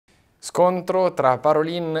Scontro tra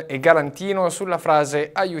Parolin e Galantino sulla frase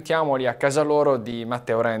 "Aiutiamoli a casa loro" di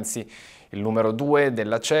Matteo Renzi. Il numero 2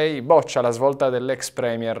 della CEI boccia la svolta dell'ex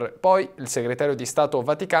premier. Poi il segretario di Stato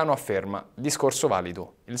Vaticano afferma: discorso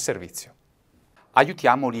valido, il servizio.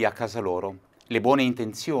 Aiutiamoli a casa loro. Le buone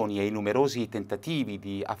intenzioni e i numerosi tentativi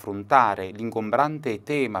di affrontare l'ingombrante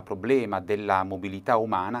problema della mobilità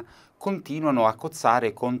umana continuano a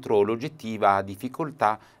cozzare contro l'oggettiva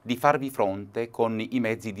difficoltà di farvi fronte con i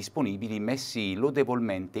mezzi disponibili messi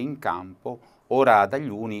lodevolmente in campo, ora dagli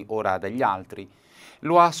uni, ora dagli altri.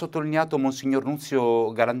 Lo ha sottolineato Monsignor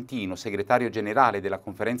Galantino, segretario generale della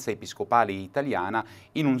Conferenza Episcopale Italiana,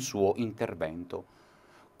 in un suo intervento.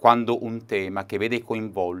 Quando un tema che vede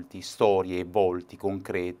coinvolti storie e volti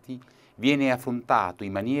concreti viene affrontato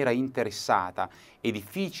in maniera interessata, è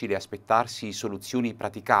difficile aspettarsi soluzioni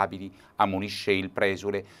praticabili, ammonisce il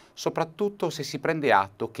presule, soprattutto se si prende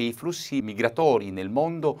atto che i flussi migratori nel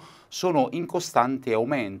mondo sono in costante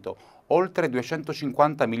aumento. Oltre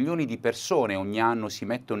 250 milioni di persone ogni anno si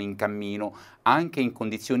mettono in cammino, anche in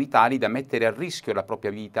condizioni tali da mettere a rischio la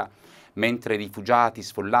propria vita, mentre rifugiati,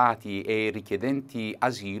 sfollati e richiedenti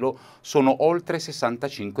asilo sono oltre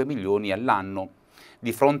 65 milioni all'anno.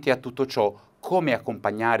 Di fronte a tutto ciò, come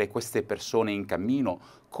accompagnare queste persone in cammino?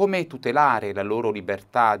 Come tutelare la loro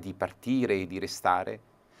libertà di partire e di restare?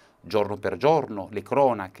 Giorno per giorno le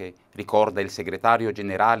cronache, ricorda il segretario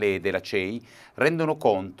generale della CEI, rendono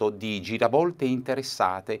conto di giravolte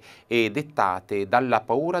interessate e dettate dalla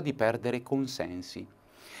paura di perdere consensi.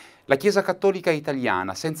 La Chiesa Cattolica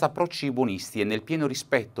Italiana, senza approcci buonisti e nel pieno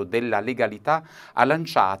rispetto della legalità, ha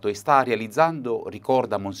lanciato e sta realizzando,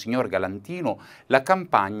 ricorda Monsignor Galantino, la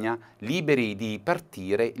campagna Liberi di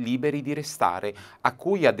partire, liberi di restare, a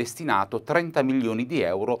cui ha destinato 30 milioni di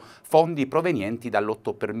euro, fondi provenienti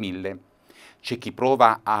dall'8 per 1000. C'è chi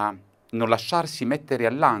prova a non lasciarsi mettere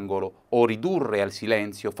all'angolo o ridurre al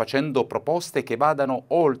silenzio facendo proposte che vadano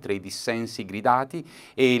oltre i dissensi gridati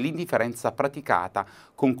e l'indifferenza praticata,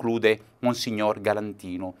 conclude Monsignor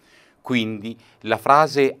Galantino. Quindi la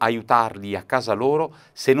frase aiutarli a casa loro,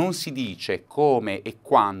 se non si dice come e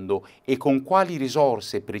quando e con quali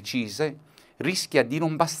risorse precise, rischia di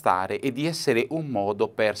non bastare e di essere un modo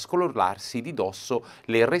per scrollarsi di dosso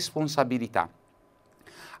le responsabilità.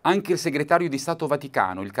 Anche il segretario di Stato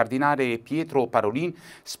Vaticano, il cardinale Parolin,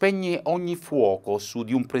 spegne ogni fuoco su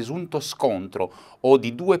di un presunto scontro o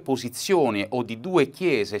di due posizioni o di due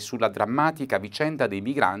chiese sulla drammatica vicenda dei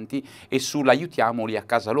migranti e sull'aiutiamoli a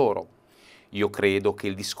casa loro. Io credo che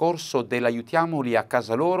il discorso dell'aiutiamoli a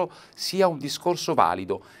casa loro sia un discorso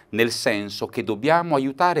valido, nel senso che dobbiamo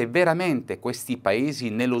aiutare veramente questi paesi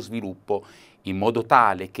nello sviluppo, in modo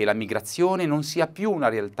tale che la migrazione non sia più una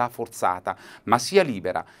realtà forzata, ma sia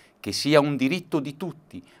libera, che sia un diritto di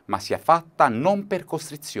tutti, ma sia fatta non per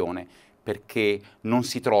costrizione, perché non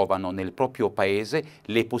si trovano nel proprio paese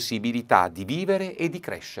le possibilità di vivere e di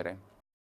crescere.